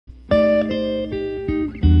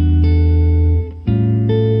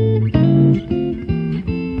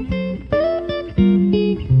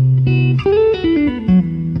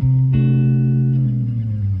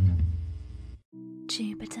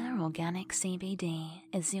CBD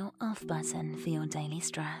is your off button for your daily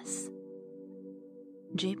stress.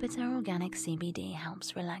 Jupiter Organic CBD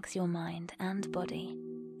helps relax your mind and body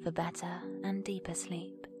for better and deeper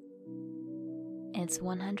sleep. It's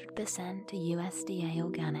 100% USDA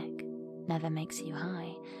organic, never makes you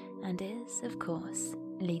high, and is, of course,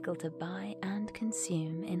 legal to buy and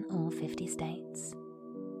consume in all 50 states.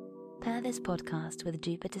 Pair this podcast with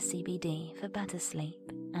Jupiter CBD for better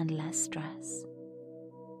sleep and less stress.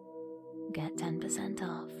 Get 10%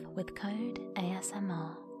 off with code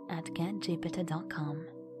ASMR at getjupiter.com.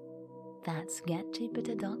 That's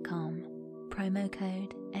getjupiter.com, promo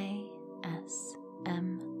code ASMR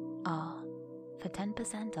for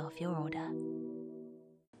 10% off your order.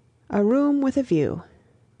 A Room with a View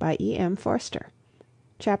by E.M. Forster.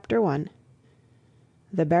 Chapter 1.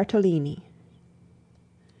 The Bertolini.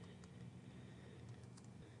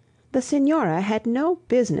 "The Signora had no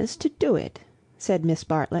business to do it," said Miss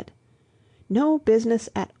Bartlett. "No business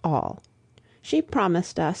at all. She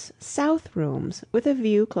promised us south rooms with a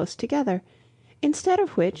view close together, instead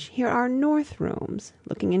of which here are north rooms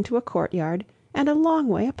looking into a courtyard and a long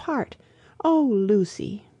way apart. Oh,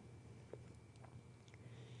 Lucy!"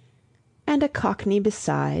 "And a Cockney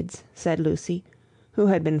besides," said Lucy, who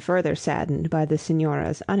had been further saddened by the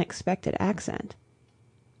Signora's unexpected accent.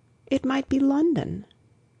 "It might be London."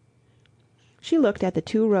 She looked at the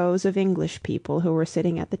 2 rows of English people who were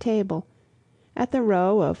sitting at the table, at the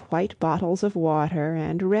row of white bottles of water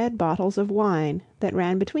and red bottles of wine that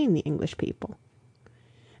ran between the English people,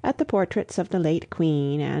 at the portraits of the late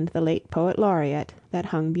Queen and the late Poet Laureate that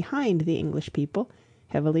hung behind the English people,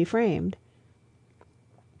 heavily framed,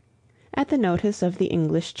 at the notice of the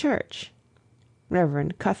English Church,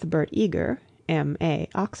 Reverend Cuthbert Eager, M.A.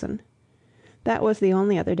 Oxon. That was the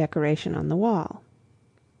only other decoration on the wall.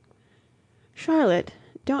 "Charlotte,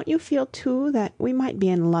 don't you feel too that we might be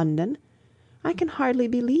in London? I can hardly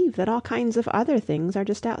believe that all kinds of other things are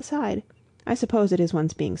just outside. I suppose it is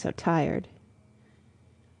one's being so tired."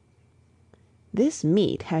 "This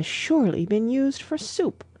meat has surely been used for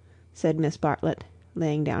soup," said Miss Bartlett,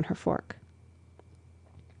 laying down her fork.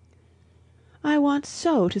 "I want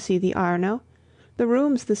so to see the Arno. The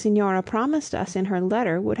rooms the Signora promised us in her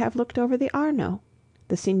letter would have looked over the Arno.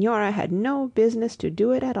 The Signora had no business to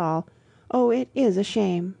do it at all. Oh, it is a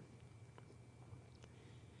shame."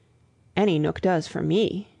 "Any nook does for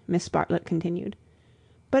me," Miss Bartlett continued.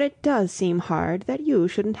 "But it does seem hard that you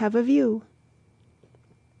shouldn't have a view."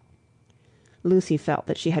 Lucy felt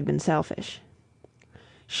that she had been selfish.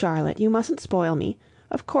 "Charlotte, you mustn't spoil me.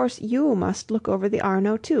 Of course you must look over the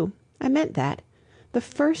Arno too. I meant that. The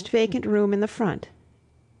first vacant room in the front."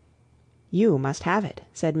 "You must have it,"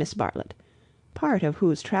 said Miss Bartlett, part of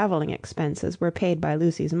whose travelling expenses were paid by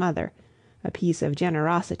Lucy's mother, a piece of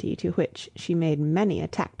generosity to which she made many a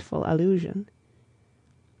tactful allusion.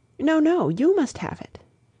 "No, no, you must have it."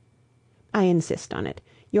 "I insist on it.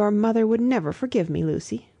 Your mother would never forgive me,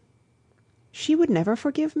 Lucy." "She would never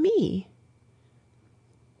forgive me."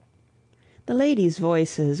 The ladies'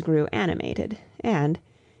 voices grew animated, and,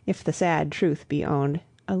 if the sad truth be owned,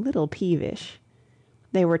 a little peevish.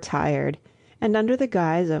 They were tired, and under the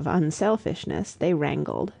guise of unselfishness they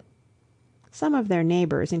wrangled. Some of their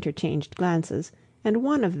neighbours interchanged glances, and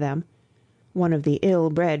one of them, one of the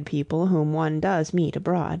ill-bred people whom one does meet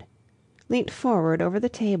abroad, leant forward over the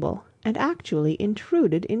table and actually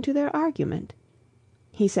intruded into their argument.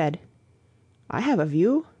 He said, "I have a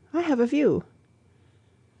view, I have a view."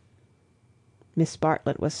 Miss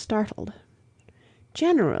Bartlett was startled.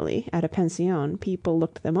 Generally, at a pension, people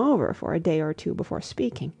looked them over for a day or two before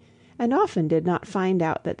speaking, and often did not find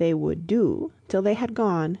out that they would do till they had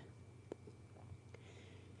gone.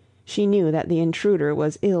 She knew that the intruder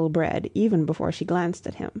was ill-bred even before she glanced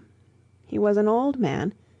at him. He was an old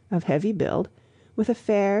man, of heavy build, with a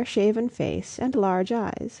fair, shaven face and large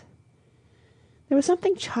eyes. There was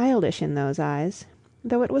something childish in those eyes,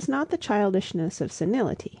 though it was not the childishness of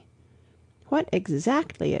senility. What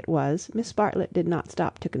exactly it was, Miss Bartlett did not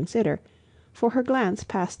stop to consider, for her glance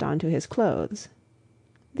passed on to his clothes.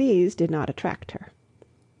 These did not attract her.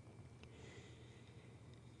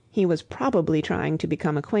 He was probably trying to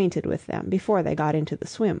become acquainted with them before they got into the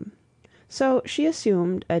swim. So she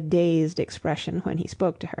assumed a dazed expression when he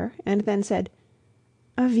spoke to her, and then said,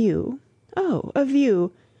 "A view? Oh, a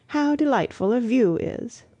view! How delightful a view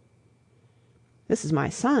is!" "This is my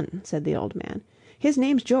son," said the old man. "His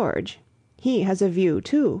name's George. He has a view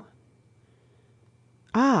too."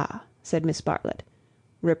 "Ah!" said Miss Bartlett,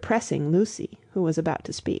 repressing Lucy, who was about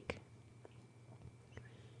to speak.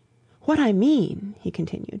 "What I mean," he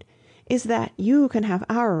continued, "is that you can have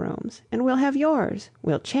our rooms, and we'll have yours.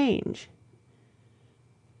 We'll change."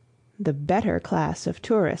 The better class of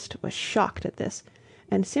tourist was shocked at this,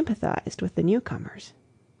 and sympathized with the newcomers.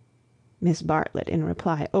 Miss Bartlett, in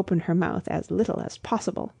reply, opened her mouth as little as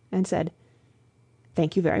possible, and said,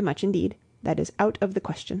 "Thank you very much indeed. That is out of the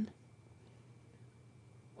question."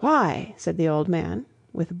 "Why?" said the old man,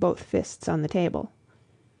 with both fists on the table.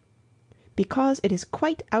 "Because it is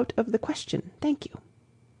quite out of the question, thank you."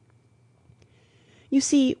 "You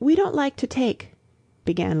see, we don't like to take—"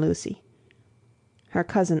 began Lucy. Her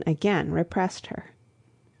cousin again repressed her.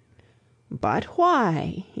 "But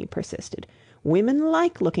why?" he persisted. "Women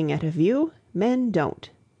like looking at a view, men don't."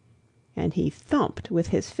 And he thumped with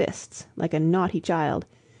his fists like a naughty child,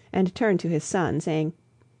 and turned to his son, saying,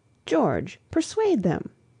 "George, persuade them."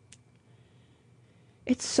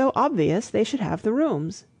 "It's so obvious they should have the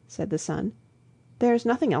rooms," said the son. "There's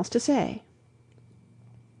nothing else to say."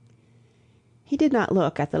 He did not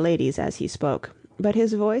look at the ladies as he spoke, but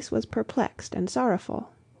his voice was perplexed and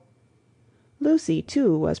sorrowful. Lucy,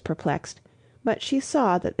 too, was perplexed, but she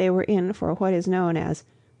saw that they were in for what is known as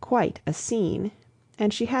quite a scene,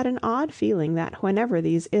 and she had an odd feeling that whenever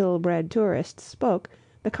these ill-bred tourists spoke,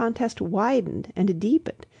 the contest widened and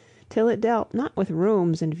deepened, till it dealt not with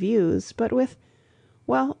rooms and views, but with,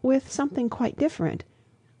 well, with something quite different,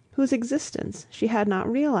 whose existence she had not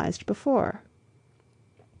realized before.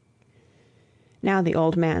 Now the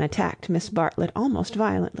old man attacked Miss Bartlett almost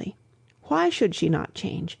violently. Why should she not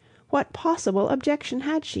change? What possible objection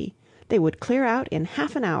had she? They would clear out in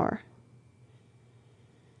half an hour.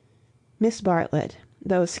 Miss Bartlett,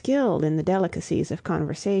 though skilled in the delicacies of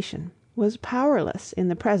conversation, was powerless in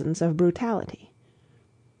the presence of brutality.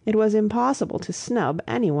 It was impossible to snub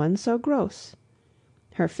anyone so gross.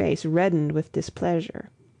 Her face reddened with displeasure.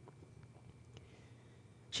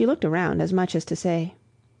 She looked around as much as to say,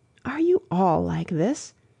 "Are you all like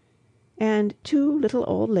this?" And two little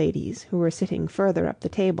old ladies, who were sitting further up the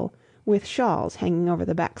table, with shawls hanging over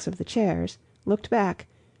the backs of the chairs, looked back,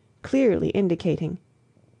 clearly indicating,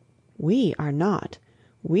 "We are not.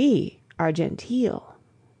 We are genteel."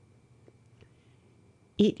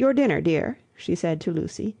 "Eat your dinner, dear," she said to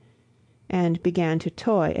Lucy, and began to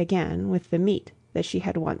toy again with the meat that she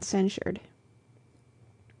had once censured.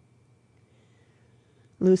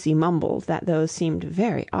 Lucy mumbled that those seemed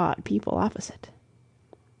very odd people opposite.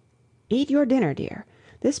 "Eat your dinner, dear.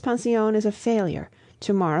 This pension is a failure.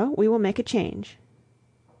 To-morrow we will make a change."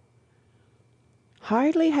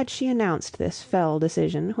 Hardly had she announced this fell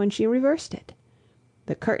decision when she reversed it.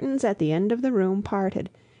 The curtains at the end of the room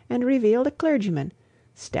parted, and revealed a clergyman,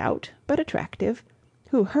 stout but attractive,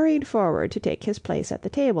 who hurried forward to take his place at the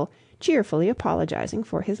table, cheerfully apologizing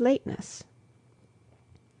for his lateness.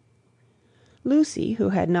 Lucy, who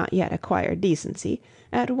had not yet acquired decency,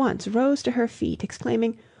 at once rose to her feet,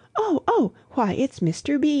 exclaiming, "Oh, oh! Why, it's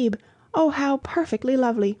Mr. Beebe! Oh, how perfectly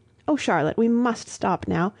lovely! Oh, Charlotte, we must stop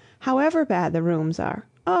now, however bad the rooms are.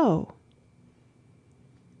 Oh!"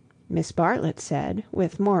 Miss Bartlett said,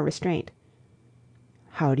 with more restraint,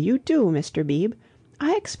 "How do you do, Mr. Beebe?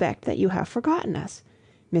 I expect that you have forgotten us.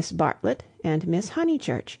 Miss Bartlett and Miss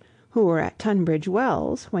Honeychurch, who were at Tunbridge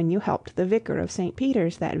Wells when you helped the vicar of St.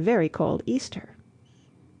 Peter's that very cold Easter."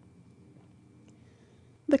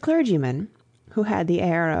 The clergyman, who had the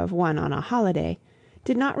air of one on a holiday,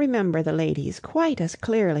 did not remember the ladies quite as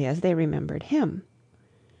clearly as they remembered him.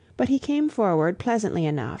 But he came forward pleasantly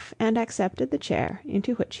enough, and accepted the chair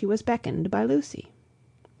into which he was beckoned by Lucy.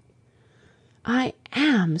 "I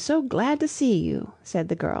am so glad to see you," said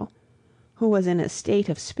the girl, who was in a state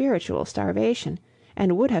of spiritual starvation,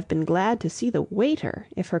 and would have been glad to see the waiter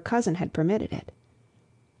if her cousin had permitted it.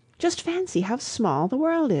 "Just fancy how small the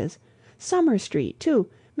world is! Summer Street, too,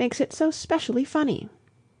 makes it so specially funny."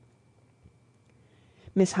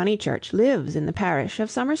 "Miss Honeychurch lives in the parish of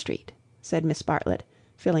Summer Street," said Miss Bartlett,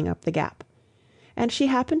 filling up the gap, "and she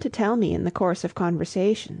happened to tell me in the course of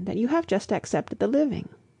conversation that you have just accepted the living."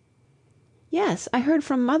 "Yes, I heard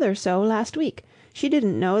from mother so last week. She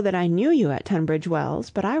didn't know that I knew you at Tunbridge Wells,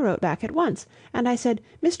 but I wrote back at once, and I said,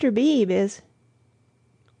 'Mr. Beebe is—'"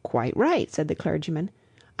 "Quite right," said the clergyman.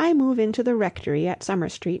 "I move into the rectory at Summer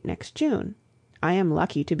Street next June. I am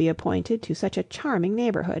lucky to be appointed to such a charming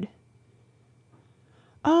neighbourhood."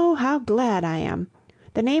 "Oh, how glad I am!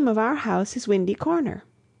 The name of our house is Windy Corner."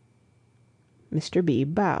 Mr.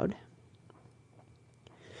 Beebe bowed.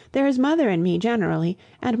 "There's mother and me generally,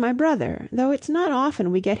 and my brother, though it's not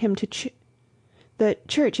often we get him to the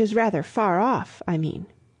church is rather far off, I mean."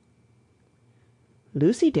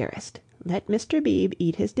 "Lucy, dearest, let Mr. Beebe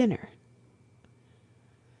eat his dinner."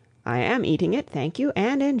 "I am eating it, thank you,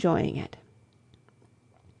 and enjoying it."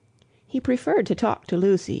 He preferred to talk to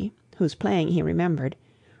Lucy, whose playing he remembered,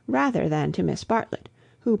 rather than to Miss Bartlett,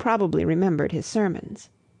 who probably remembered his sermons.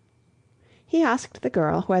 He asked the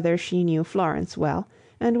girl whether she knew Florence well,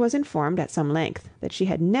 and was informed at some length that she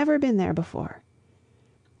had never been there before.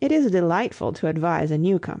 It is delightful to advise a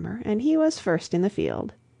newcomer, and he was first in the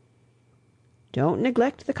field. "Don't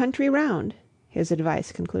neglect the country round," his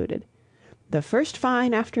advice concluded. "The first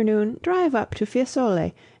fine afternoon drive up to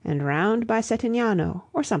Fiesole and round by Settignano,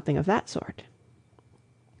 or something of that sort."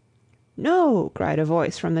 "No," cried a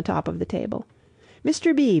voice from the top of the table.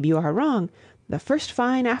 "Mr. Beebe, you are wrong. The first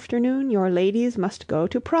fine afternoon your ladies must go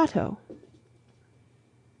to Prato."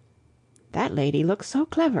 "That lady looks so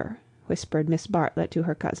clever," whispered Miss Bartlett to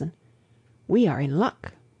her cousin. "We are in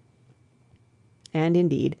luck." And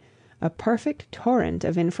indeed, a perfect torrent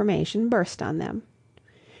of information burst on them.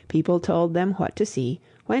 People told them what to see,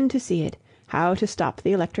 when to see it, how to stop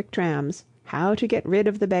the electric trams, how to get rid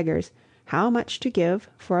of the beggars, how much to give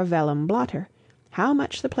for a vellum blotter, how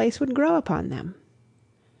much the place would grow upon them.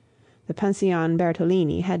 The Pension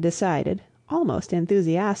Bertolini had decided, almost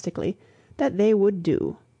enthusiastically, that they would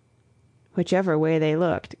do. Whichever way they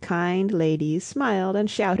looked, kind ladies smiled and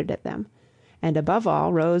shouted at them, and above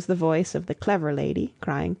all rose the voice of the clever lady,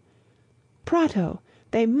 crying, "Prato!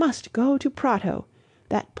 They must go to Prato!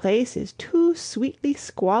 That place is too sweetly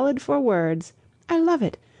squalid for words. I love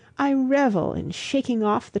it. I revel in shaking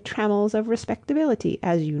off the trammels of respectability,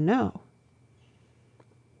 as you know."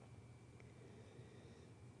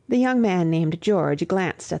 The young man named George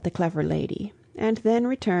glanced at the clever lady, and then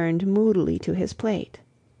returned moodily to his plate.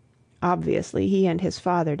 Obviously he and his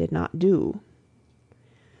father did not do.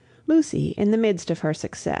 Lucy, in the midst of her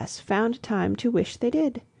success, found time to wish they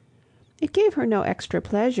did. It gave her no extra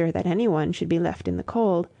pleasure that any one should be left in the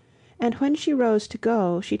cold, and when she rose to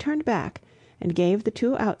go, she turned back and gave the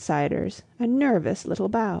two outsiders a nervous little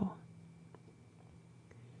bow.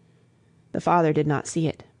 The father did not see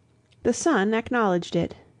it. The son acknowledged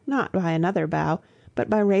it, not by another bow, but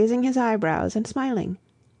by raising his eyebrows and smiling.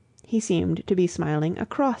 He seemed to be smiling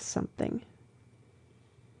across something.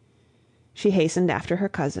 She hastened after her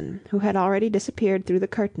cousin, who had already disappeared through the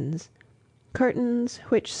curtains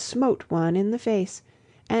which smote one in the face,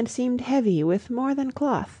 and seemed heavy with more than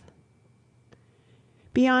cloth.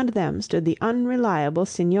 Beyond them stood the unreliable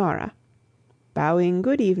Signora, bowing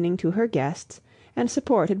good evening to her guests, and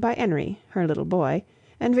supported by Henry, her little boy,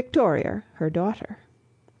 and Victoria, her daughter.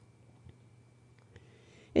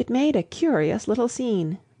 It made a curious little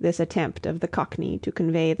scene, this attempt of the Cockney to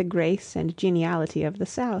convey the grace and geniality of the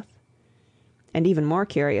South. And even more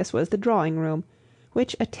curious was the drawing-room,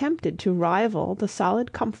 which attempted to rival the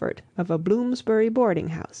solid comfort of a Bloomsbury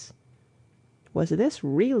boarding-house. Was this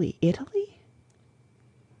really Italy?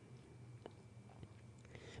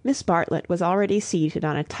 Miss Bartlett was already seated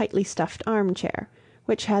on a tightly stuffed armchair,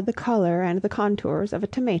 which had the colour and the contours of a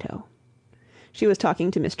tomato. She was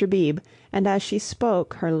talking to Mr. Beebe, and as she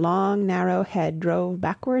spoke her long narrow head drove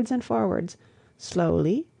backwards and forwards,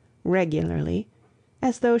 slowly, regularly,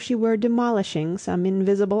 as though she were demolishing some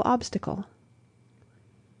invisible obstacle.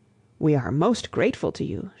 "We are most grateful to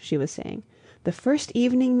you," she was saying. "The first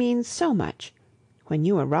evening means so much. When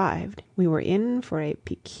you arrived, we were in for a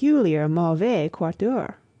peculiar mauvais quart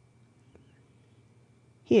d'heure."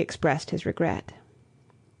 He expressed his regret.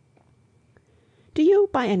 "Do you,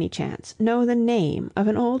 by any chance, know the name of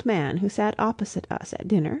an old man who sat opposite us at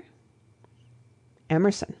dinner?"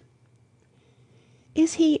 "Emerson."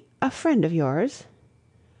 "Is he a friend of yours?"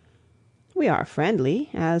 "We are friendly,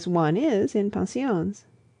 as one is in pensions."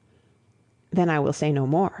 "Then I will say no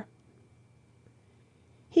more."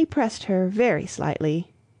 He pressed her very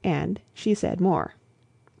slightly, and she said more.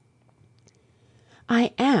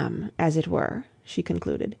 "I am, as it were," she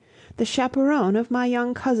concluded, "the chaperone of my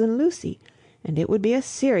young cousin Lucy, and it would be a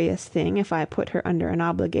serious thing if I put her under an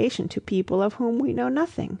obligation to people of whom we know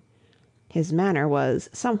nothing. His manner was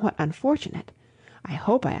somewhat unfortunate. I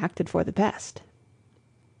hope I acted for the best."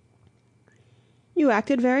 "You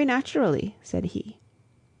acted very naturally," said he.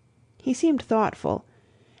 He seemed thoughtful,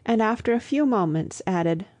 and after a few moments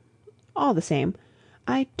added, "All the same,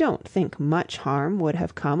 I don't think much harm would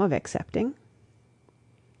have come of accepting."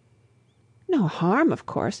 "No harm, of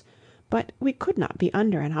course, but we could not be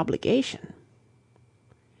under an obligation."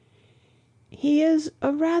 "He is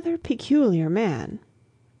a rather peculiar man."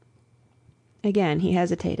 Again he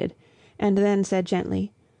hesitated, and then said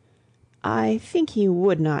gently, "I think he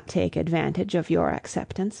would not take advantage of your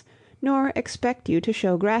acceptance, nor expect you to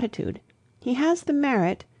show gratitude. He has the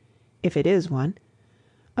merit, if it is one,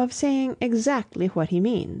 of saying exactly what he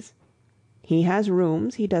means. He has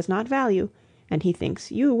rooms he does not value, and he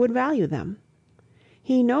thinks you would value them.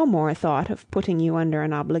 He no more thought of putting you under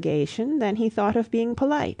an obligation than he thought of being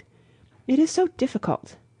polite, It is so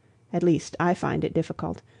difficult, at least I find it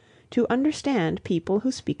difficult, to understand people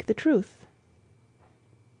who speak the truth."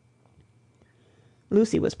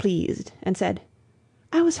 Lucy was pleased, and said,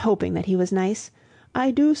 "I was hoping that he was nice.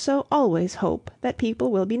 I do so always hope that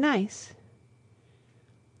people will be nice."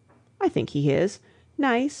 "I think he is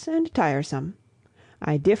nice and tiresome.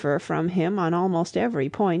 I differ from him on almost every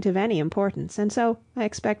point of any importance, and so, I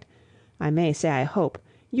expect, I may say I hope,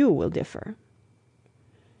 you will differ.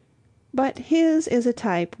 But his is a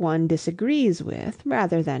type one disagrees with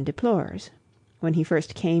rather than deplores. When he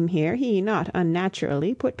first came here he not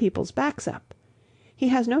unnaturally put people's backs up. He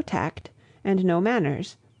has no tact and no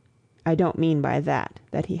manners. I don't mean by that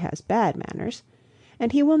he has bad manners,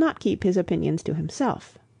 and he will not keep his opinions to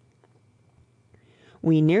himself.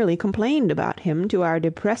 We nearly complained about him to our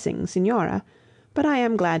depressing Signora, but I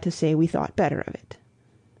am glad to say we thought better of it."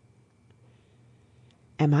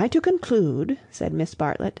 "Am I to conclude," said Miss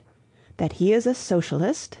Bartlett, "that he is a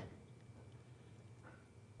Socialist?"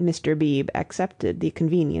 Mr. Beebe accepted the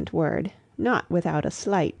convenient word, not without a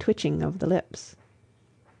slight twitching of the lips.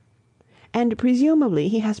 "And presumably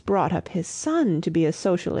he has brought up his son to be a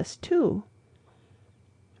Socialist too."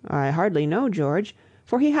 "I hardly know George,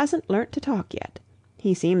 for he hasn't learnt to talk yet.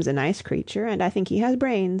 He seems a nice creature, and I think he has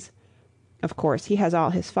brains. Of course he has all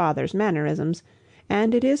his father's mannerisms,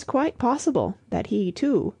 and it is quite possible that he,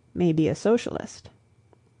 too, may be a Socialist."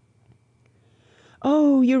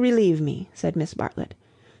 "Oh, you relieve me," said Miss Bartlett.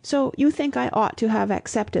 "So you think I ought to have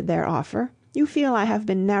accepted their offer? You feel I have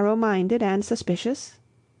been narrow-minded and suspicious?"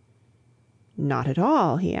 "Not at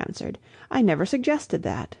all," he answered. "I never suggested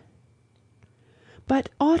that." "But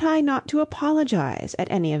ought I not to apologize, at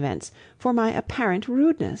any events, for my apparent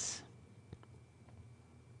rudeness?"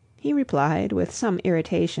 He replied, with some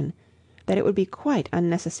irritation, that it would be quite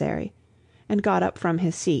unnecessary, and got up from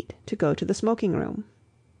his seat to go to the smoking-room.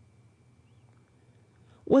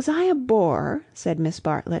 "Was I a bore?" said Miss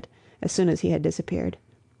Bartlett, as soon as he had disappeared.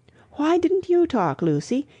 "Why didn't you talk,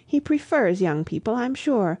 Lucy? He prefers young people, I'm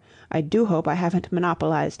sure. I do hope I haven't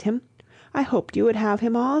monopolized him. I hoped you would have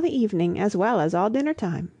him all the evening as well as all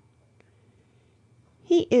dinner-time."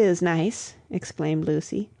 "He is nice," exclaimed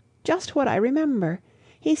Lucy. "Just what I remember.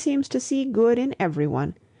 He seems to see good in every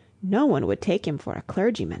one. No one would take him for a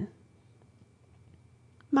clergyman."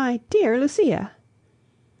 "My dear Lucia!"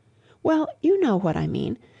 "Well, you know what I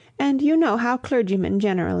mean. And you know how clergymen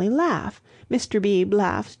generally laugh. Mr. Beebe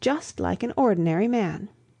laughs just like an ordinary man."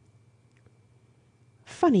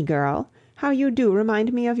 "Funny girl! How you do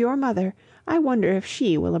remind me of your mother. I wonder if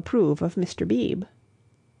she will approve of Mr. Beebe."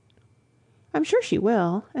 "I'm sure she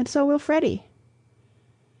will, and so will Freddy."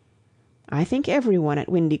 "I think every one at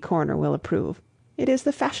Windy Corner will approve. It is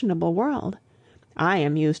the fashionable world. I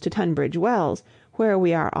am used to Tunbridge Wells, where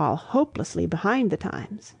we are all hopelessly behind the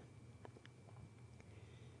times."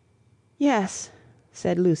 "Yes,"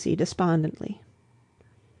 said Lucy despondently.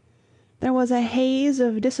 There was a haze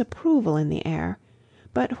of disapproval in the air,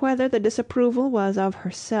 but whether the disapproval was of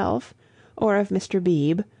herself, or of Mr.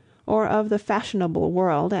 Beebe, or of the fashionable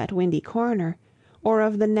world at Windy Corner, or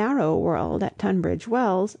of the narrow world at Tunbridge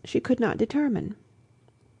Wells, she could not determine.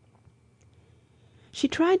 She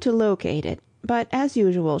tried to locate it, but as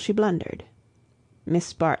usual she blundered.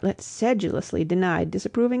 Miss Bartlett sedulously denied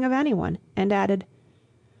disapproving of anyone, and added,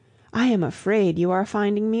 "I am afraid you are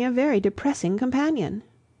finding me a very depressing companion."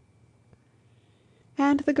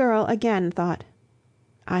 And the girl again thought,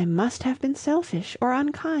 "I must have been selfish or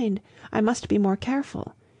unkind. I must be more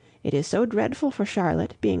careful. It is so dreadful for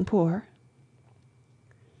Charlotte, being poor."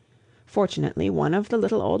 Fortunately, one of the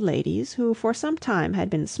little old ladies, who for some time had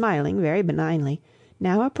been smiling very benignly,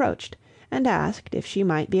 now approached, and asked if she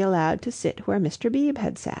might be allowed to sit where Mr. Beebe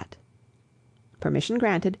had sat. Permission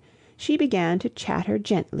granted, she began to chatter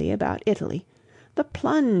gently about Italy, the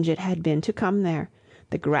plunge it had been to come there,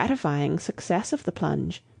 the gratifying success of the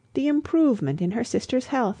plunge, the improvement in her sister's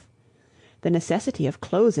health, the necessity of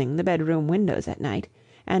closing the bedroom windows at night,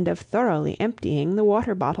 and of thoroughly emptying the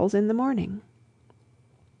water-bottles in the morning.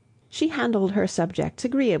 She handled her subjects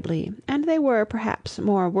agreeably, and they were, perhaps,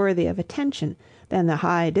 more worthy of attention than the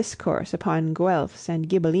high discourse upon Guelphs and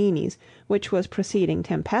Ghibellines which was proceeding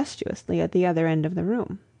tempestuously at the other end of the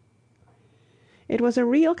room. It was a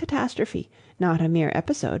real catastrophe, not a mere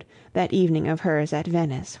episode, that evening of hers at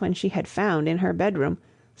Venice, when she had found in her bedroom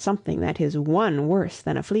something that is one worse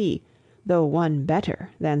than a flea, though one better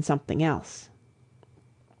than something else.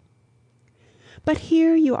 "But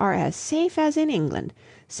here you are as safe as in England.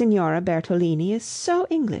 Signora Bertolini is so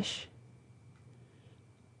English."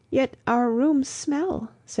 "Yet our rooms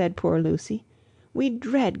smell," said poor Lucy. "We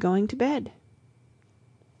dread going to bed."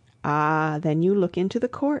 "Ah, then you look into the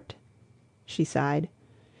court." she sighed.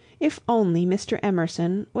 "If only Mr.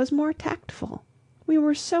 Emerson was more tactful. We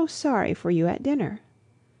were so sorry for you at dinner."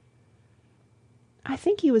 "I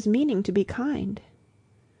think he was meaning to be kind."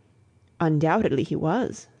 "Undoubtedly he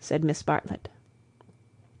was," said Miss Bartlett.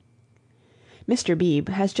 "Mr.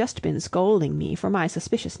 Beebe has just been scolding me for my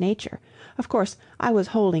suspicious nature. Of course, I was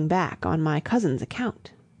holding back on my cousin's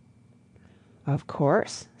account." "Of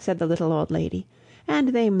course," said the little old lady, and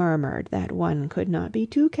they murmured that one could not be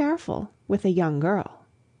too careful with a young girl.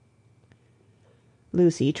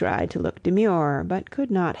 Lucy tried to look demure, but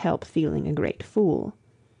could not help feeling a great fool.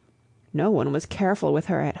 No one was careful with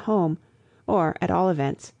her at home, or, at all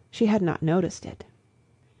events, she had not noticed it.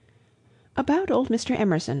 "About old Mr.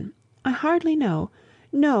 Emerson, I hardly know.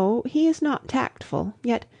 No, he is not tactful,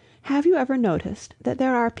 yet have you ever noticed that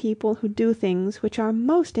there are people who do things which are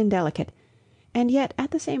most indelicate, and yet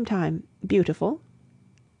at the same time beautiful?"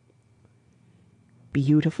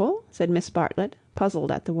 "Beautiful?" said Miss Bartlett,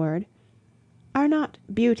 puzzled at the word. "Are not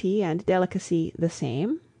beauty and delicacy the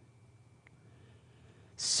same?"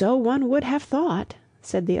 "So one would have thought,"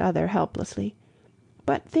 said the other helplessly.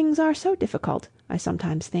 "But things are so difficult, I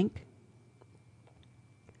sometimes think."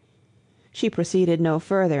 She proceeded no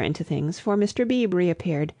further into things, for Mr. Beebe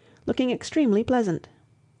reappeared, looking extremely pleasant.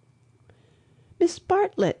 "Miss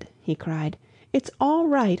Bartlett," he cried, "it's all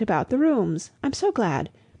right about the rooms. I'm so glad.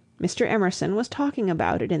 Mr. Emerson was talking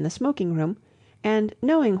about it in the smoking room, and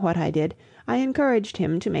knowing what I did, I encouraged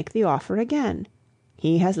him to make the offer again.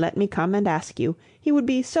 He has let me come and ask you. He would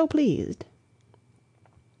be so pleased."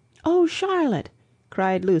 "Oh, Charlotte!"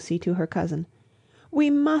 cried Lucy to her cousin, "we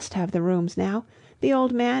must have the rooms now. The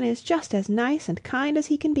old man is just as nice and kind as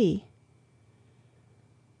he can be."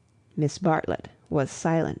 Miss Bartlett was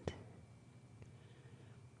silent.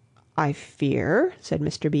 "I fear," said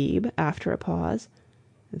Mr. Beebe, after a pause,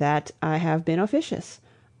 "that I have been officious.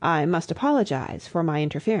 I must apologize for my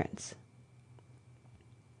interference."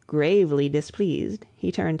 Gravely displeased,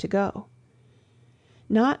 he turned to go.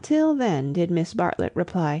 Not till then did Miss Bartlett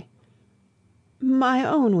reply, "My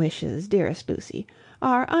own wishes, dearest Lucy,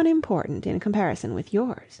 are unimportant in comparison with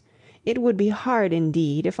yours. It would be hard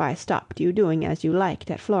indeed if I stopped you doing as you liked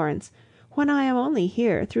at Florence, when I am only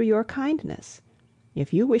here through your kindness.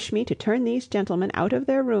 If you wish me to turn these gentlemen out of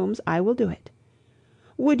their rooms, I will do it.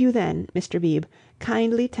 Would you then, Mr. Beebe,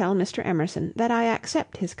 kindly tell Mr. Emerson that I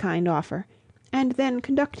accept his kind offer, and then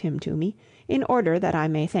conduct him to me, in order that I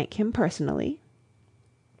may thank him personally?"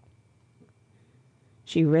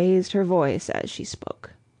 She raised her voice as she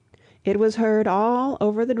spoke. It was heard all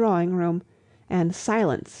over the drawing-room, and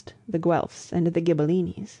silenced the Guelphs and the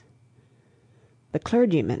Ghibellines. The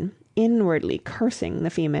clergyman, inwardly cursing the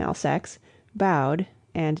female sex, bowed,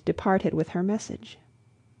 and departed with her message.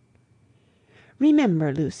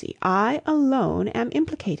 "Remember, Lucy, I alone am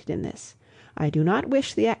implicated in this. I do not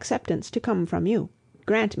wish the acceptance to come from you.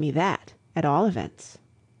 Grant me that, at all events."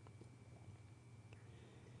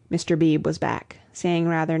 Mr. Beebe was back, saying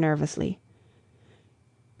rather nervously,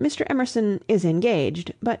 "Mr. Emerson is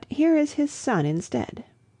engaged, but here is his son instead."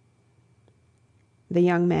 The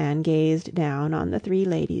young man gazed down on the three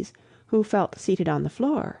ladies, who felt seated on the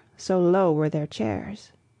floor, so low were their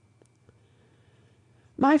chairs.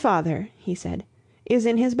 "My father," he said, "is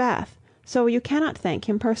in his bath, so you cannot thank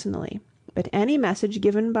him personally, but any message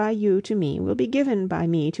given by you to me will be given by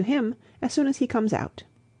me to him as soon as he comes out."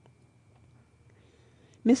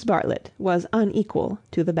 Miss Bartlett was unequal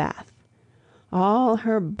to the bath. All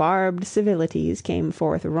her barbed civilities came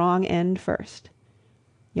forth wrong end first.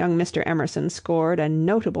 Young Mr. Emerson scored a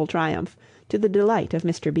notable triumph, to the delight of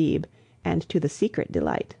Mr. Beebe, and to the secret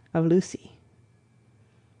delight of Lucy.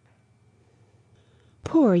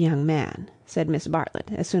 "Poor young man!" said Miss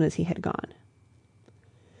Bartlett, as soon as he had gone.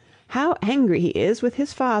 "How angry he is with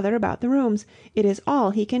his father about the rooms! It is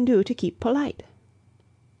all he can do to keep polite."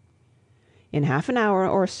 "In half an hour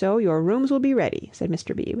or so your rooms will be ready," said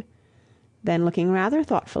Mr. Beebe. Then, looking rather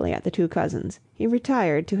thoughtfully at the two cousins, he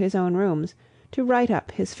retired to his own rooms, to write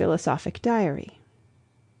up his philosophic diary.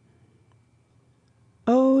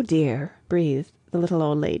 "Oh dear!" breathed the little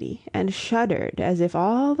old lady, and shuddered as if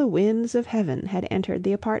all the winds of heaven had entered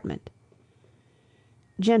the apartment.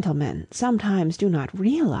 "Gentlemen sometimes do not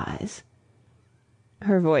realize—"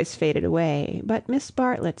 Her voice faded away, but Miss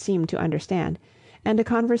Bartlett seemed to understand, and a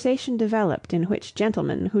conversation developed in which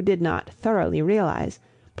gentlemen who did not thoroughly realize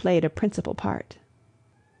played a principal part.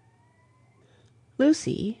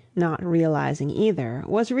 Lucy, not realizing either,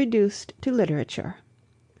 was reduced to literature.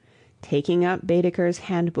 Taking up Baedeker's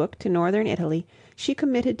Handbook to Northern Italy, she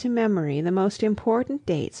committed to memory the most important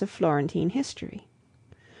dates of Florentine history.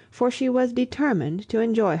 For she was determined to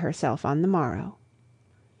enjoy herself on the morrow.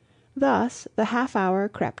 Thus the half-hour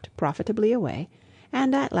crept profitably away,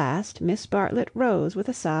 and at last Miss Bartlett rose with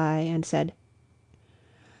a sigh and said,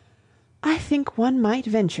 "I think one might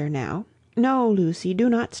venture now. No, Lucy, do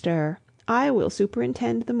not stir. I will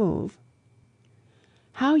superintend the move."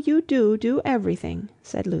 "How you do everything,"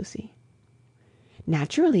 said Lucy.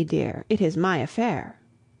 "Naturally, dear. It is my affair."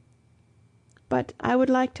 "But I would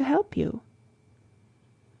like to help you."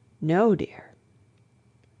 "No, dear."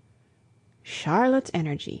 Charlotte's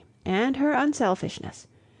energy, and her unselfishness!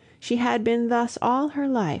 She had been thus all her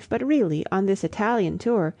life, but really, on this Italian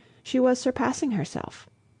tour, she was surpassing herself.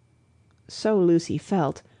 So Lucy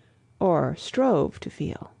felt, or strove to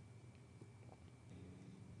feel.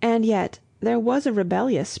 And yet there was a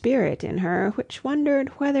rebellious spirit in her which wondered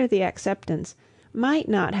whether the acceptance might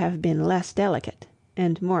not have been less delicate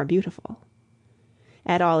and more beautiful.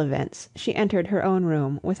 At all events, she entered her own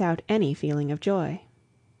room without any feeling of joy.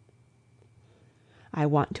 "I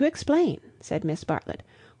want to explain," said Miss Bartlett,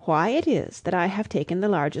 "why it is that I have taken the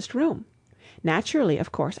largest room. Naturally,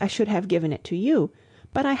 of course, I should have given it to you,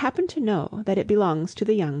 but I happen to know that it belongs to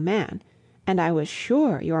the young man, and I was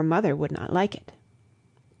sure your mother would not like it."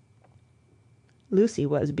 Lucy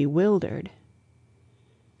was bewildered.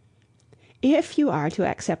 "If you are to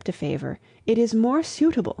accept a favour, it is more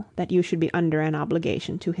suitable that you should be under an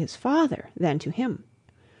obligation to his father than to him.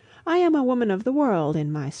 I am a woman of the world in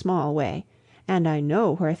my small way, and I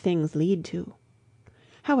know where things lead to.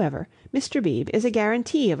 However, Mr. Beebe is a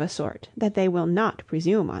guarantee of a sort that they will not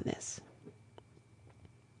presume on this."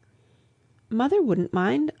 "Mother wouldn't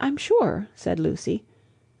mind, I'm sure," said Lucy,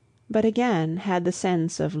 but again had the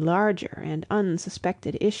sense of larger and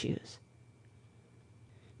unsuspected issues.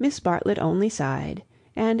 Miss Bartlett only sighed,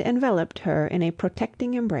 and enveloped her in a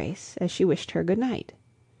protecting embrace as she wished her good night.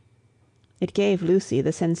 It gave Lucy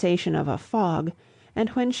the sensation of a fog, and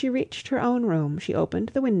when she reached her own room she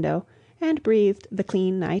opened the window and breathed the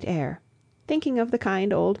clean night air, thinking of the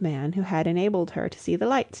kind old man who had enabled her to see the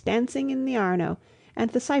lights dancing in the Arno,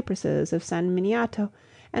 and the cypresses of San Miniato,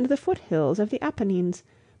 and the foothills of the Apennines,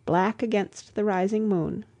 black against the rising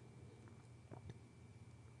moon.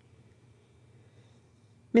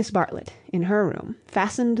 Miss Bartlett, in her room,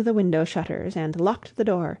 fastened the window shutters and locked the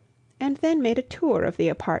door, and then made a tour of the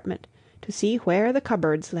apartment to see where the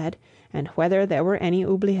cupboards led, and whether there were any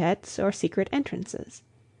oubliettes or secret entrances.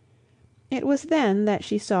 It was then that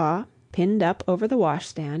she saw, pinned up over the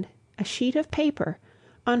washstand, a sheet of paper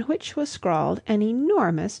on which was scrawled an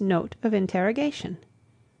enormous note of interrogation.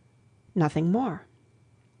 Nothing more.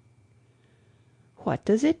 "What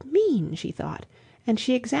does it mean?" she thought, and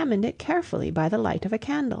she examined it carefully by the light of a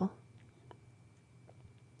candle.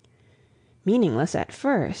 Meaningless at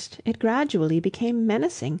first, it gradually became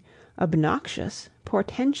menacing, obnoxious,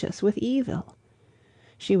 portentous with evil.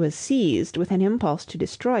 She was seized with an impulse to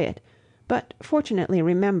destroy it, but fortunately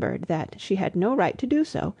remembered that she had no right to do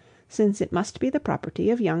so, since it must be the property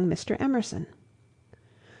of young Mr. Emerson.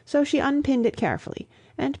 So she unpinned it carefully,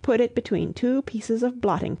 and put it between two pieces of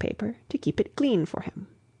blotting paper to keep it clean for him.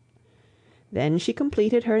 Then she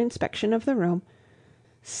completed her inspection of the room,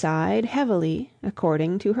 sighed heavily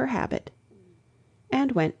according to her habit,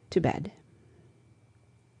 and went to bed.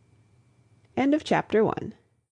 End of chapter 1.